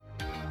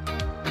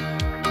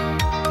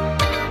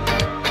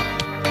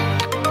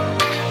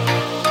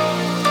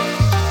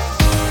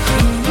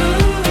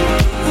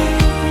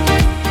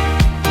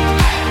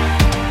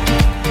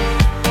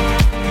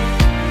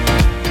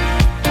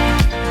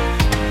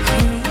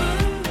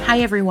Hi,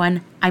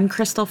 everyone. I'm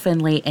Crystal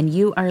Finley, and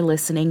you are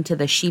listening to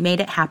the She Made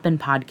It Happen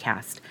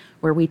podcast,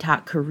 where we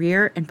talk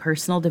career and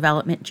personal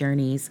development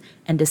journeys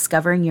and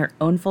discovering your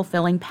own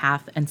fulfilling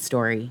path and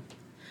story.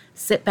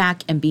 Sit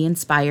back and be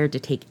inspired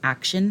to take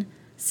action,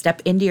 step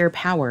into your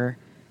power,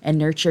 and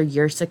nurture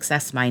your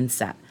success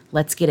mindset.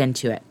 Let's get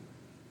into it.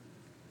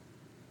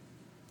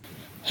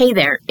 Hey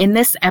there. In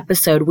this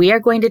episode, we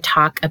are going to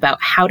talk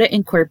about how to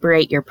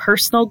incorporate your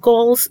personal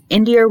goals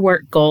into your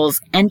work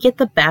goals and get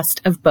the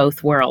best of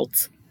both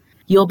worlds.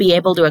 You'll be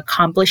able to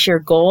accomplish your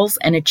goals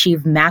and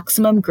achieve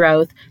maximum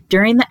growth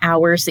during the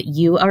hours that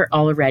you are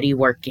already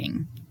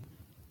working.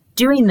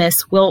 Doing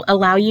this will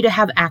allow you to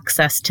have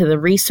access to the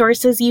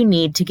resources you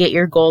need to get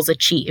your goals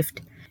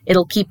achieved.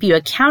 It'll keep you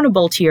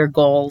accountable to your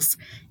goals,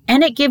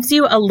 and it gives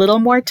you a little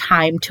more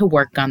time to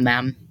work on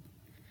them.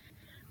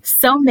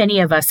 So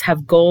many of us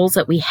have goals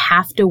that we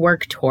have to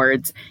work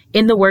towards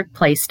in the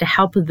workplace to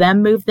help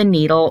them move the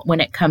needle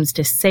when it comes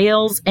to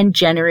sales and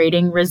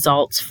generating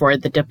results for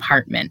the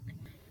department.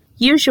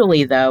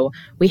 Usually, though,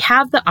 we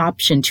have the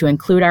option to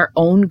include our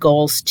own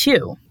goals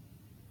too.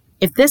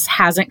 If this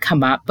hasn't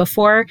come up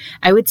before,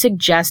 I would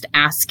suggest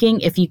asking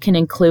if you can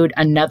include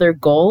another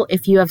goal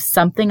if you have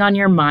something on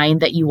your mind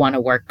that you want to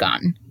work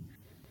on.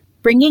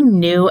 Bringing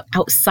new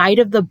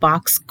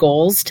outside-of-the-box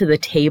goals to the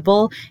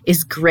table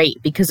is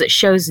great because it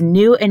shows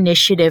new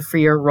initiative for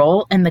your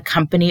role and the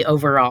company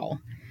overall.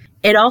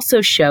 It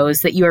also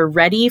shows that you are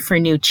ready for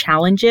new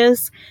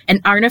challenges and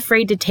aren't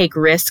afraid to take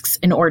risks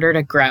in order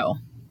to grow.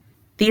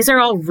 These are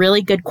all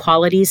really good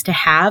qualities to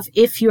have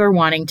if you are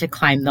wanting to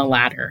climb the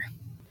ladder.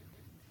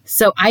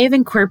 So I have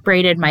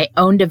incorporated my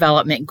own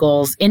development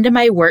goals into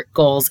my work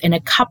goals in a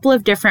couple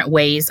of different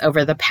ways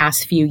over the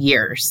past few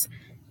years.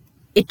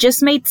 It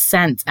just made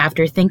sense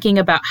after thinking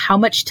about how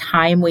much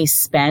time we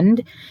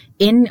spend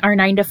in our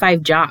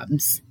 9-to-5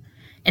 jobs.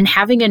 And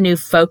having a new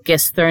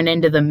focus thrown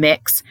into the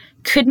mix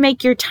could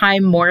make your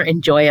time more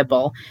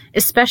enjoyable,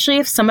 especially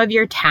if some of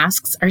your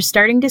tasks are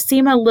starting to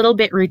seem a little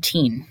bit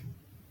routine.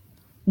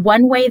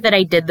 One way that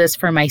I did this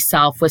for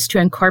myself was to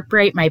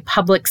incorporate my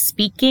public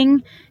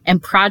speaking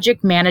and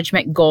project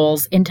management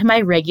goals into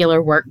my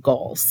regular work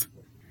goals.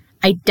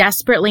 I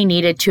desperately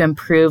needed to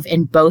improve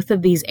in both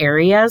of these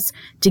areas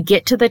to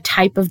get to the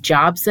type of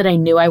jobs that I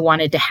knew I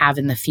wanted to have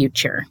in the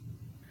future.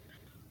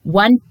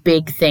 One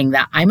big thing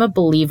that I'm a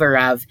believer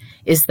of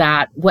is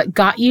that what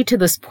got you to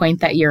this point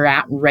that you're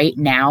at right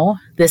now,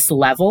 this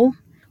level,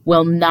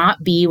 will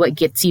not be what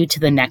gets you to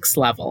the next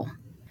level.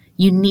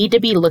 You need to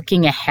be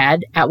looking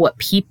ahead at what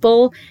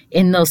people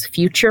in those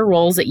future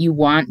roles that you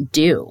want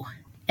do,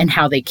 and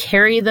how they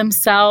carry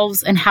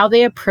themselves and how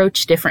they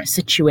approach different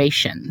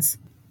situations.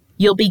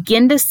 You'll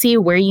begin to see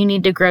where you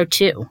need to grow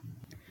too.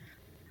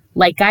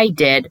 Like I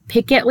did,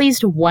 pick at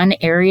least one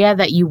area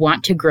that you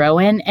want to grow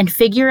in and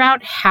figure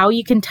out how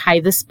you can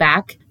tie this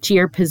back to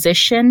your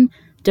position,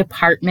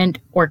 department,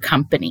 or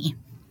company.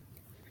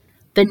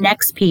 The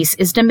next piece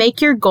is to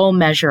make your goal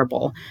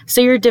measurable so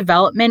your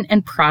development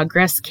and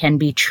progress can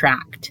be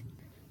tracked.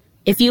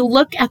 If you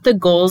look at the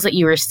goals that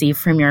you receive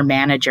from your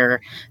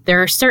manager,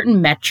 there are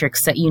certain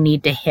metrics that you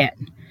need to hit.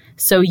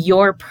 So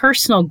your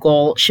personal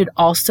goal should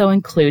also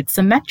include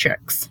some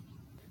metrics.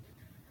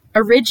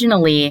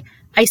 Originally,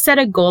 I set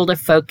a goal to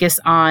focus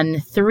on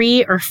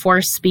 3 or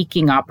 4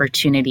 speaking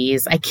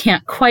opportunities. I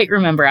can't quite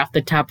remember off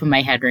the top of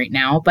my head right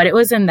now, but it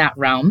was in that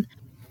realm.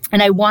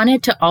 And I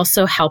wanted to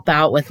also help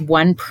out with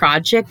one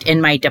project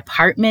in my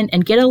department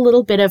and get a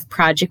little bit of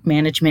project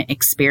management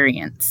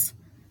experience.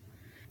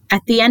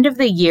 At the end of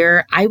the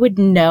year, I would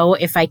know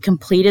if I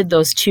completed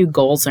those 2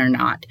 goals or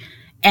not.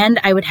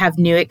 And I would have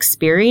new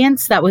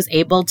experience that was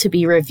able to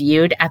be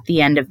reviewed at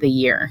the end of the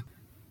year.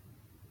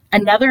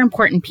 Another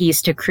important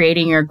piece to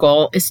creating your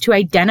goal is to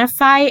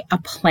identify a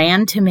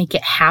plan to make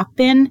it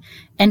happen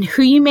and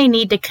who you may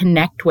need to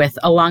connect with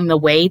along the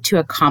way to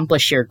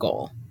accomplish your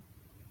goal.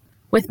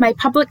 With my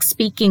public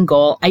speaking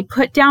goal, I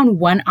put down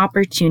one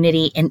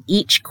opportunity in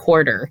each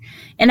quarter,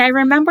 and I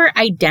remember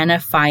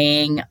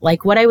identifying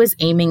what I was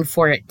aiming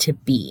for it to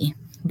be.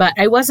 But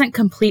I wasn't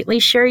completely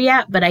sure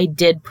yet, but I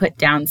did put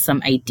down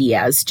some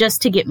ideas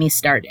just to get me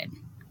started.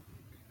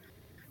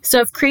 So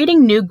if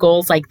creating new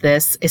goals like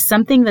this is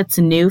something that's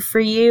new for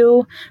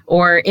you,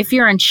 or if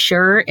you're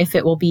unsure if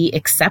it will be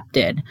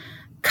accepted,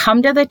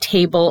 come to the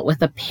table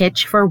with a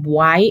pitch for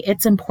why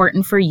it's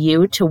important for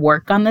you to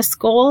work on this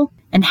goal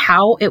and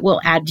how it will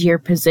add to your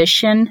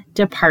position,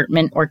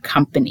 department, or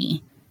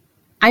company.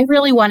 I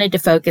really wanted to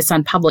focus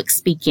on public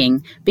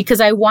speaking because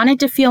I wanted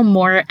to feel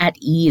more at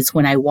ease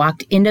when I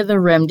walked into the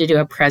room to do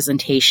a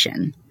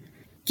presentation.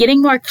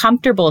 Getting more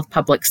comfortable with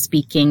public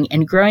speaking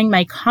and growing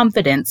my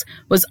confidence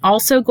was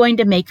also going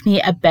to make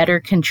me a better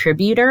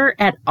contributor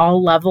at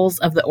all levels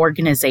of the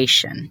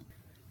organization.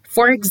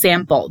 For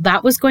example,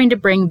 that was going to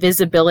bring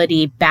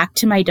visibility back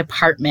to my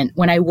department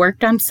when I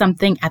worked on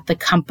something at the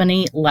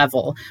company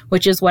level,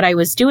 which is what I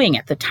was doing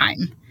at the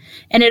time.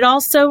 And it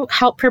also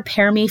helped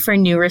prepare me for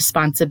new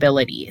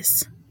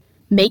responsibilities.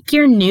 Make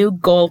your new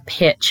goal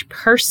pitch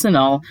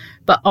personal,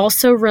 but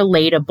also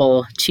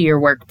relatable to your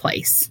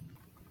workplace.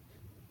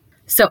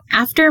 So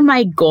after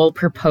my goal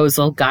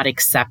proposal got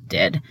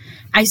accepted,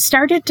 I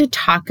started to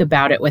talk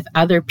about it with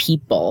other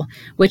people,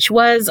 which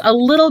was a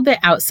little bit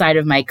outside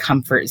of my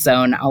comfort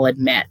zone, I'll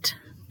admit.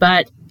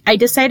 But I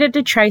decided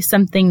to try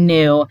something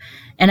new,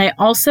 and I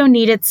also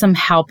needed some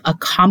help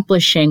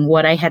accomplishing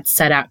what I had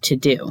set out to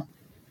do.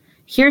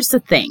 Here's the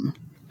thing.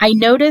 I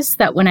noticed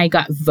that when I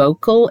got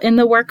vocal in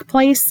the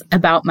workplace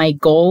about my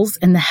goals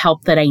and the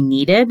help that I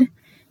needed,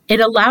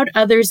 it allowed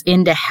others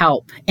in to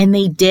help, and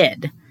they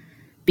did.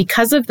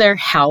 Because of their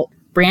help,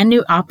 brand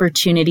new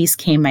opportunities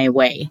came my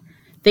way,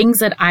 things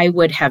that I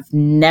would have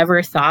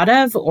never thought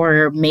of,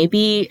 or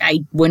maybe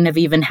I wouldn't have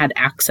even had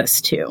access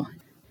to.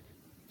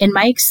 In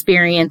my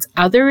experience,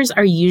 others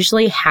are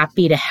usually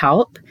happy to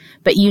help,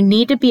 but you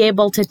need to be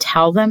able to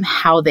tell them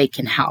how they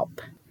can help.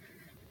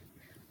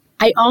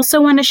 I also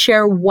want to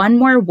share one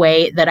more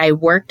way that I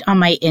worked on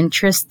my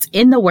interests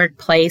in the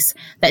workplace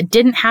that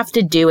didn't have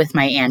to do with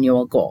my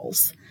annual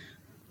goals.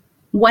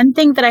 One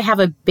thing that I have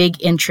a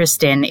big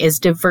interest in is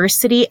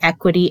diversity,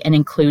 equity, and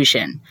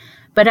inclusion.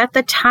 But at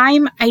the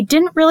time, I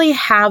didn't really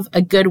have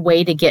a good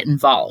way to get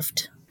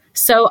involved.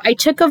 So I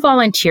took a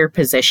volunteer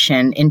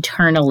position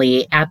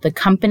internally at the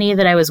company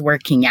that I was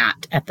working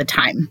at the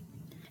time.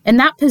 And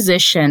that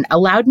position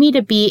allowed me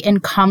to be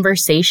in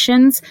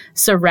conversations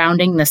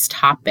surrounding this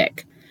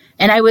topic.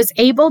 And I was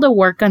able to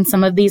work on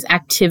some of these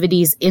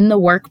activities in the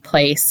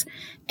workplace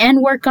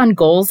and work on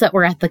goals that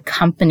were at the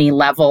company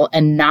level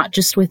and not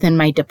just within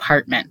my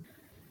department.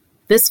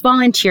 This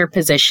volunteer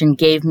position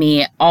gave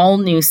me all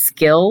new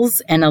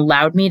skills and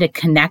allowed me to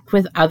connect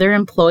with other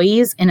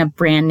employees in a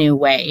brand new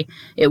way.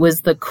 It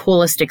was the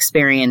coolest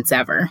experience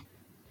ever.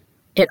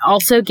 It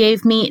also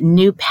gave me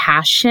new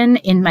passion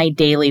in my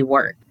daily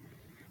work.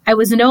 I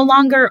was no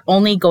longer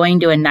only going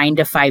to a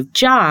 9-to-5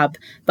 job,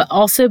 but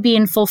also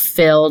being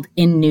fulfilled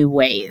in new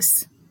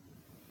ways.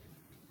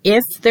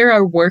 If there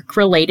are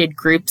work-related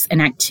groups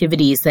and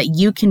activities that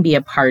you can be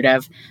a part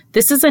of,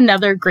 this is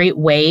another great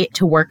way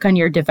to work on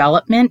your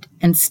development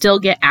and still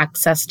get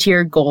access to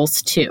your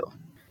goals too.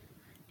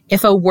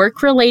 If a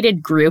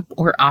work-related group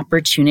or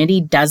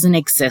opportunity doesn't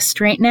exist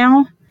right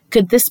now,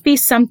 could this be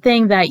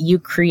something that you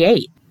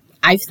create?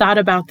 I've thought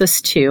about this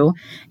too,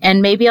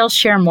 and maybe I'll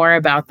share more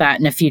about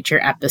that in a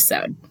future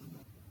episode.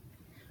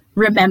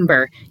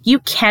 Remember, you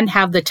can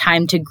have the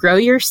time to grow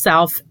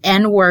yourself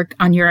and work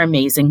on your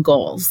amazing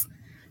goals.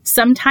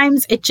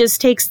 Sometimes it just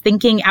takes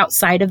thinking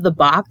outside of the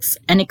box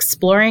and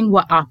exploring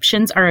what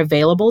options are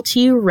available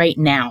to you right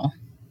now.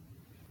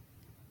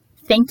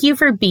 Thank you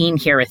for being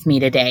here with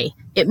me today.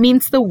 It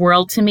means the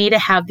world to me to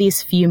have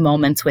these few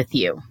moments with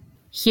you.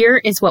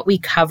 Here is what we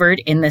covered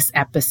in this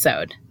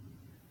episode.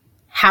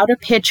 How to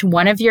pitch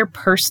one of your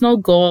personal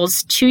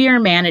goals to your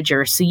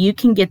manager so you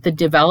can get the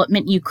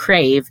development you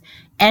crave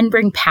and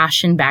bring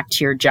passion back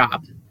to your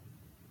job.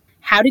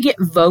 How to get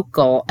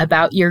vocal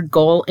about your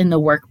goal in the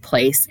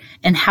workplace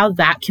and how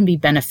that can be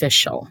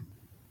beneficial.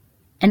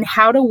 And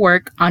how to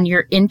work on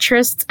your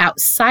interests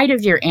outside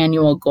of your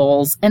annual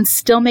goals and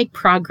still make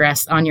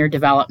progress on your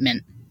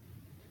development.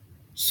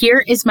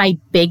 Here is my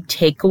big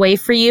takeaway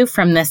for you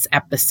from this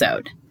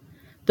episode.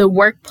 The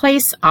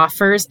workplace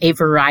offers a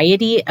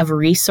variety of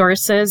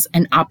resources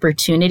and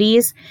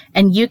opportunities,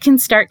 and you can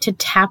start to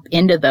tap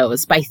into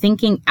those by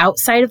thinking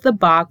outside of the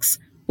box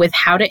with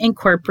how to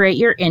incorporate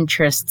your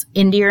interests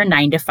into your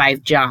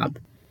 9-to-5 job.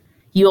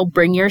 You'll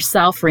bring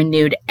yourself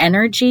renewed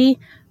energy,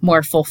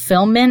 more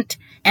fulfillment,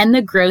 and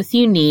the growth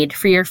you need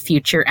for your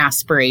future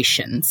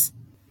aspirations.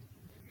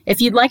 If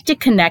you'd like to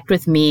connect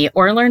with me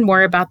or learn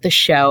more about the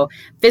show,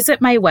 visit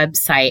my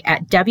website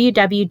at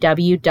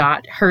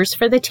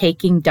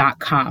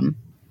www.hersforthetaking.com.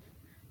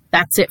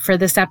 That's it for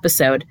this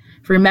episode.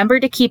 Remember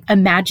to keep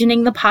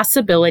imagining the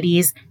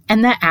possibilities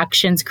and that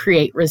actions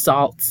create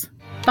results.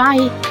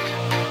 Bye.